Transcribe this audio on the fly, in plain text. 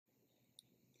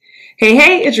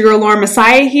Hey, it's your girl Laura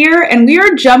Messiah here, and we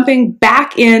are jumping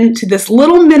back into this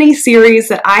little mini series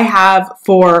that I have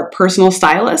for personal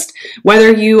stylist.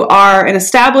 Whether you are an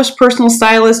established personal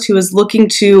stylist who is looking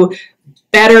to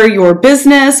better your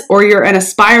business, or you're an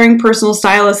aspiring personal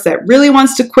stylist that really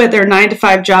wants to quit their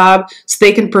 9-to-5 job so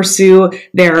they can pursue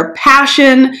their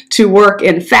passion to work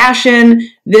in fashion,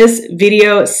 this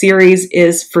video series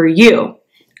is for you.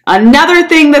 Another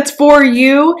thing that's for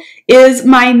you is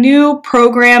my new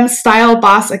program, Style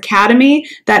Boss Academy,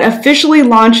 that officially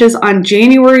launches on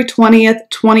January 20th,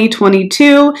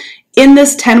 2022. In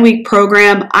this 10-week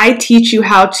program, I teach you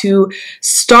how to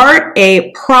start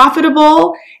a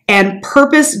profitable and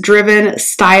purpose-driven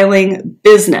styling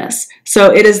business.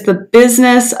 So it is the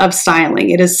business of styling.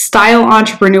 It is style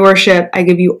entrepreneurship. I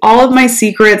give you all of my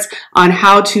secrets on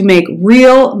how to make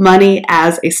real money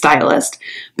as a stylist.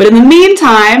 But in the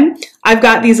meantime, I've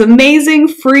got these amazing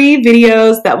free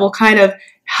videos that will kind of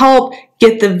help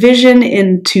get the vision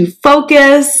into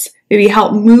focus, maybe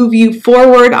help move you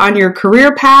forward on your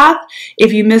career path.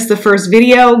 If you missed the first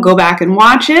video, go back and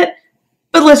watch it.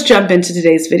 But let's jump into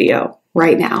today's video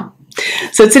right now.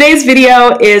 So today's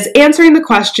video is answering the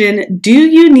question, do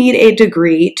you need a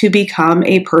degree to become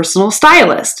a personal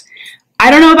stylist? I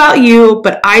don't know about you,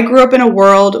 but I grew up in a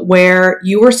world where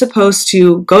you were supposed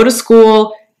to go to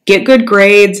school, get good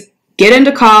grades, get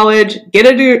into college, get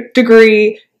a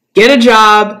degree, get a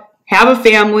job, have a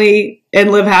family, and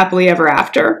live happily ever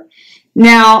after.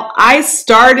 Now, I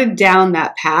started down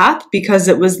that path because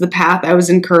it was the path I was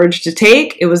encouraged to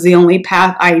take. It was the only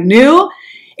path I knew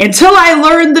until I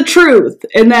learned the truth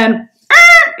and then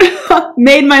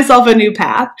made myself a new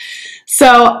path.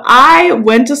 So I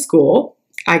went to school,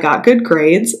 I got good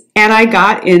grades, and I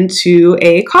got into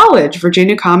a college,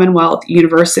 Virginia Commonwealth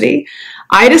University.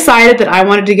 I decided that I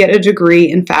wanted to get a degree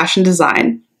in fashion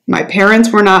design. My parents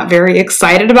were not very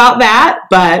excited about that,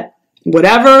 but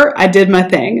whatever, I did my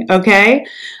thing, okay?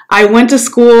 I went to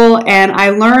school and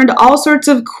I learned all sorts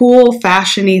of cool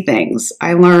fashion-y things.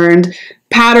 I learned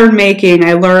pattern making,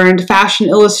 I learned fashion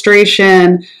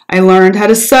illustration, I learned how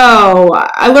to sew,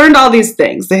 I learned all these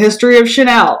things, the history of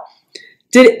Chanel.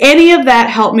 Did any of that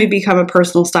help me become a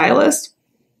personal stylist?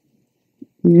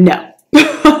 No.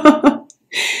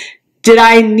 Did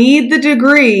I need the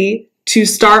degree to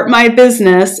start my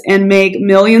business and make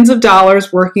millions of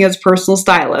dollars working as a personal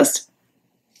stylist?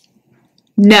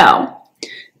 No.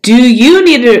 Do you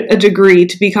need a degree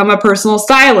to become a personal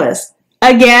stylist?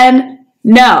 Again,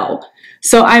 no.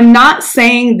 So I'm not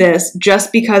saying this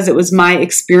just because it was my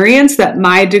experience that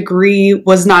my degree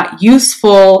was not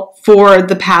useful for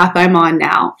the path I'm on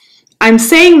now. I'm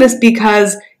saying this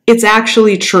because it's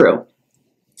actually true.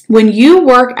 When you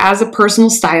work as a personal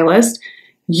stylist,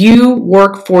 you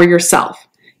work for yourself.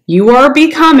 You are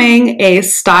becoming a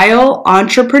style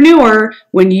entrepreneur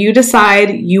when you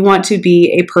decide you want to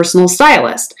be a personal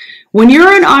stylist. When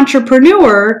you're an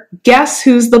entrepreneur, guess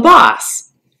who's the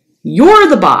boss? You're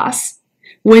the boss.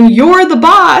 When you're the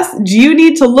boss, do you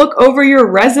need to look over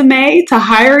your resume to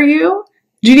hire you?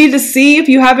 Do you need to see if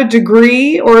you have a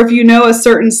degree or if you know a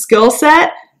certain skill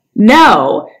set?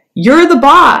 No. You're the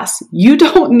boss. You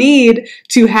don't need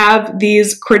to have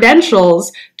these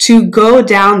credentials to go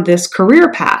down this career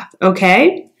path,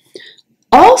 okay?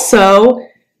 Also,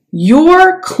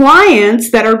 your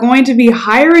clients that are going to be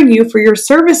hiring you for your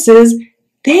services,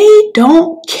 they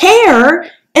don't care,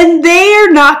 and they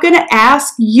are not going to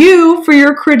ask you for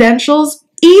your credentials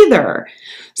either.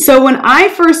 So when I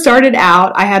first started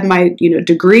out, I had my,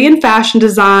 degree in fashion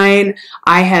design.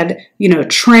 I had,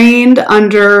 trained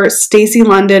under Stacey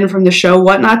London from the show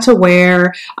What Not to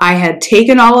Wear. I had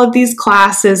taken all of these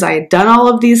classes. I had done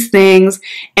all of these things.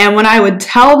 And when I would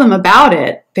tell them about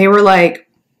it, they were like,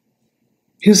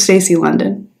 who's Stacey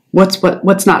London? What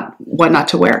not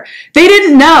to wear? They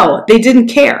didn't know. They didn't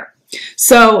care.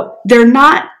 So they're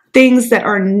not things that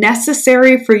are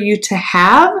necessary for you to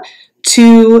have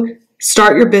to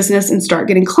start your business and start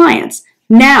getting clients.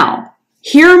 Now,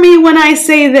 hear me when I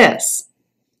say this.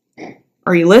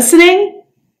 Are you listening?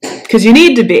 Because you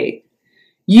need to be.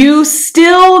 You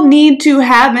still need to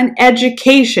have an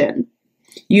education.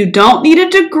 You don't need a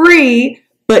degree,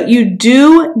 but you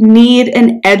do need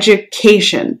an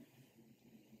education.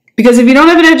 Because if you don't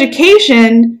have an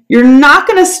education, you're not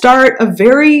going to start a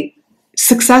very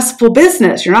successful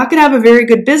business. You're not going to have a very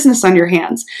good business on your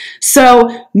hands.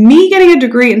 So me getting a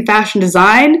degree in fashion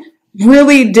design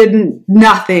really did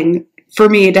nothing for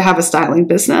me to have a styling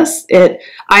business.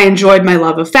 I enjoyed my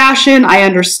love of fashion. I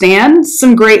understand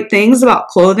some great things about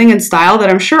clothing and style that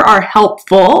I'm sure are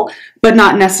helpful, but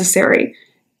not necessary.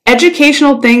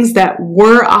 educational things that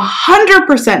were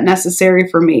 100% necessary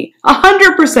for me,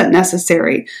 100%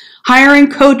 necessary. Hiring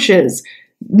coaches,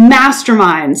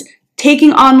 masterminds,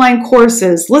 taking online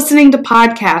courses, listening to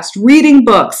podcasts, reading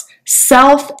books,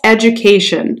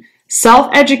 self-education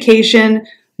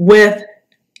with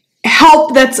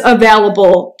help that's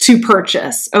available to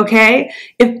purchase, okay?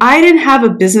 If I didn't have a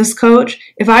business coach,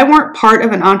 if I weren't part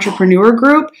of an entrepreneur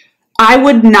group, I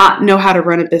would not know how to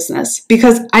run a business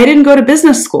because I didn't go to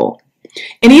business school.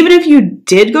 And even if you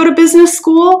did go to business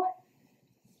school,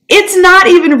 it's not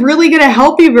even really going to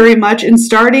help you very much in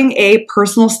starting a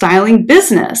personal styling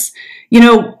business. You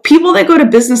know, people that go to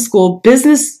business school,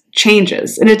 business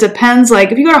changes. And it depends,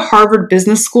 like if you go to Harvard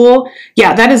Business School,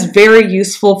 yeah, that is very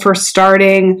useful for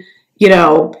starting, you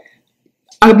know,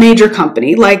 a major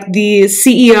company. Like the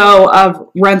CEO of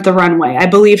Rent the Runway, I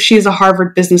believe she's a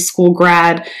Harvard Business School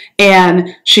grad,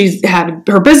 and she's had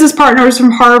her business partners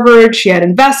from Harvard. She had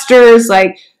investors.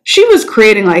 Like she was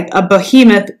creating like a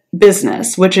behemoth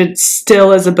business, which it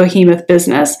still is a behemoth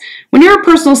business. When you're a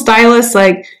personal stylist,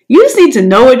 like you just need to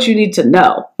know what you need to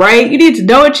know, right? You need to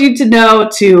know what you need to know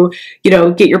to, you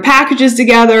know, get your packages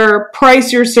together,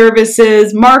 price your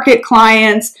services, market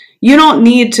clients. You don't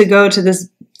need to go to this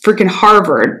freaking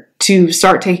Harvard to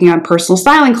start taking on personal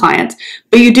styling clients,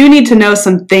 but you do need to know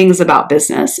some things about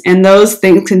business, and those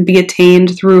things can be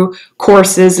attained through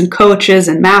courses and coaches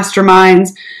and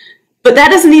masterminds. But that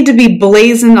doesn't need to be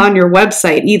blazoned on your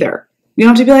website either. You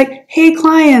don't have to be like, hey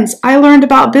clients, I learned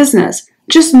about business.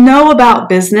 Just know about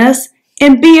business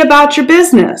and be about your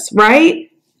business,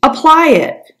 right? Apply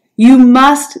it. You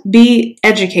must be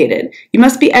educated. You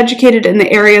must be educated in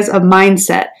the areas of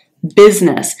mindset,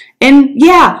 business, and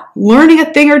yeah, learning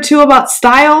a thing or two about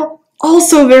style,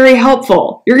 also very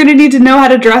helpful. You're going to need to know how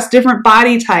to dress different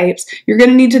body types. You're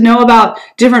going to need to know about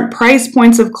different price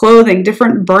points of clothing,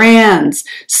 different brands.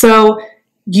 So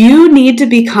you need to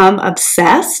become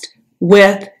obsessed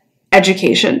with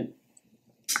education.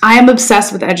 I am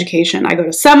obsessed with education. I go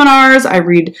to seminars. I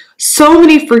read so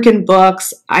many freaking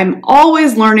books. I'm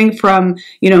always learning from,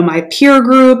 you know, my peer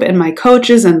group and my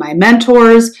coaches and my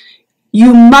mentors.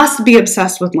 You must be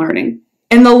obsessed with learning,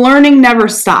 and the learning never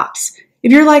stops.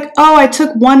 If you're like, oh, I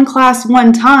took one class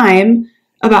one time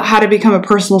about how to become a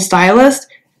personal stylist,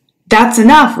 that's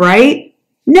enough, right?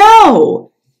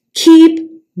 No,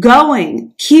 keep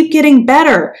going, keep getting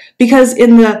better. Because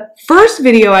in the first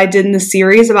video I did in the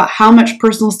series about how much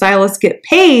personal stylists get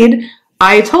paid,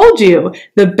 I told you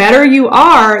the better you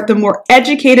are, the more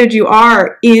educated you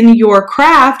are in your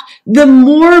craft, the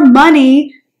more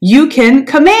money you can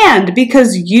command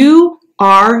because you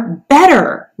are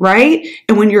better, right?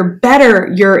 And when you're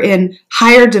better, you're in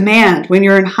higher demand. When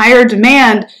you're in higher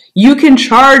demand, you can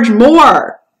charge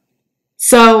more.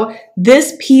 So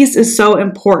this piece is so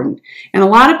important. And a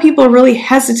lot of people are really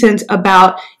hesitant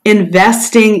about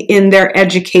investing in their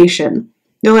education.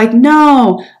 They're like,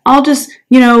 no, I'll just,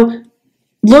 you know,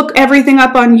 look everything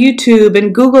up on YouTube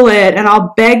and Google it, and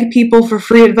I'll beg people for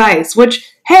free advice,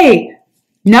 which, hey,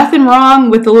 nothing wrong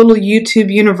with a little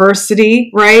YouTube University,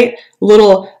 right? A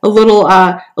little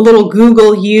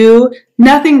Google U.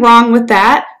 Nothing wrong with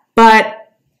that, but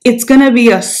it's going to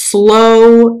be a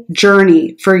slow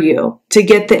journey for you to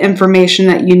get the information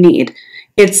that you need.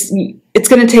 It's going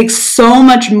to take so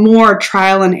much more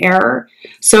trial and error.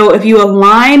 So if you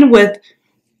align with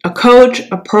a coach,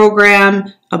 a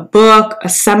program, a book, a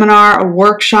seminar, a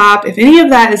workshop, if any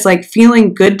of that is like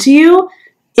feeling good to you,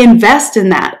 invest in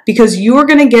that because you're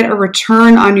going to get a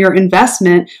return on your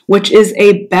investment, which is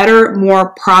a better,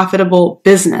 more profitable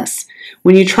business.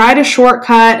 When you try to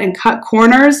shortcut and cut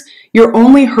corners, you're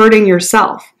only hurting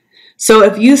yourself. So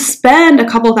if you spend a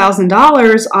couple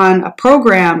 $1,000s on a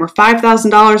program or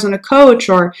 $5,000 on a coach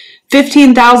or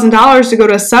 $15,000 to go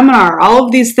to a seminar, all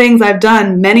of these things I've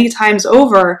done many times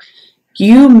over,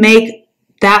 you make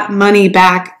that money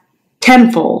back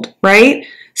tenfold, right?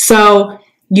 So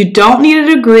you don't need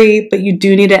a degree, but you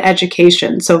do need an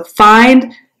education. So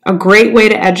find a great way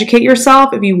to educate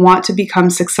yourself if you want to become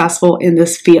successful in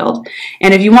this field.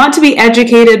 And if you want to be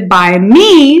educated by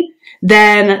me,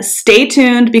 then stay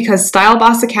tuned because Style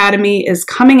Boss Academy is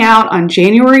coming out on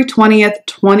January 20th,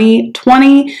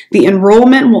 2020. The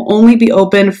enrollment will only be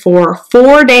open for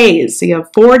 4 days. So you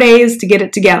have 4 days to get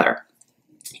it together.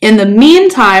 In the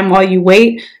meantime, while you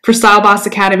wait for Style Boss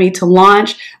Academy to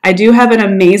launch, I do have an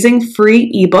amazing free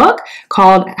ebook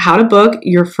called How to Book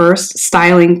Your First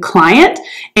Styling Client.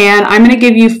 And I'm going to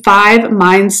give you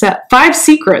 5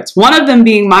 secrets, one of them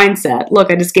being mindset.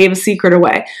 Look, I just gave a secret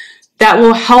away. that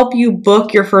will help you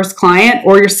book your first client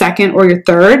or your second or your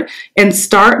third and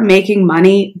start making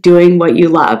money doing what you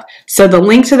love. So the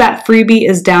link to that freebie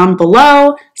is down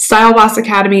below. Style Boss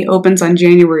Academy opens on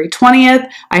January 20th.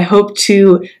 I hope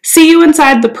to see you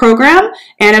inside the program.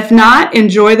 And if not,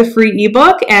 enjoy the free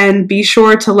ebook and be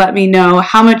sure to let me know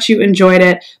how much you enjoyed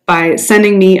it by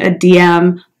sending me a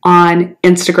DM on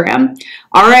Instagram.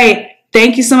 All right.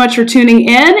 Thank you so much for tuning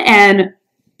in, and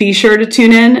be sure to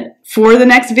tune in for the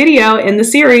next video in the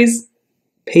series.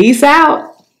 Peace out.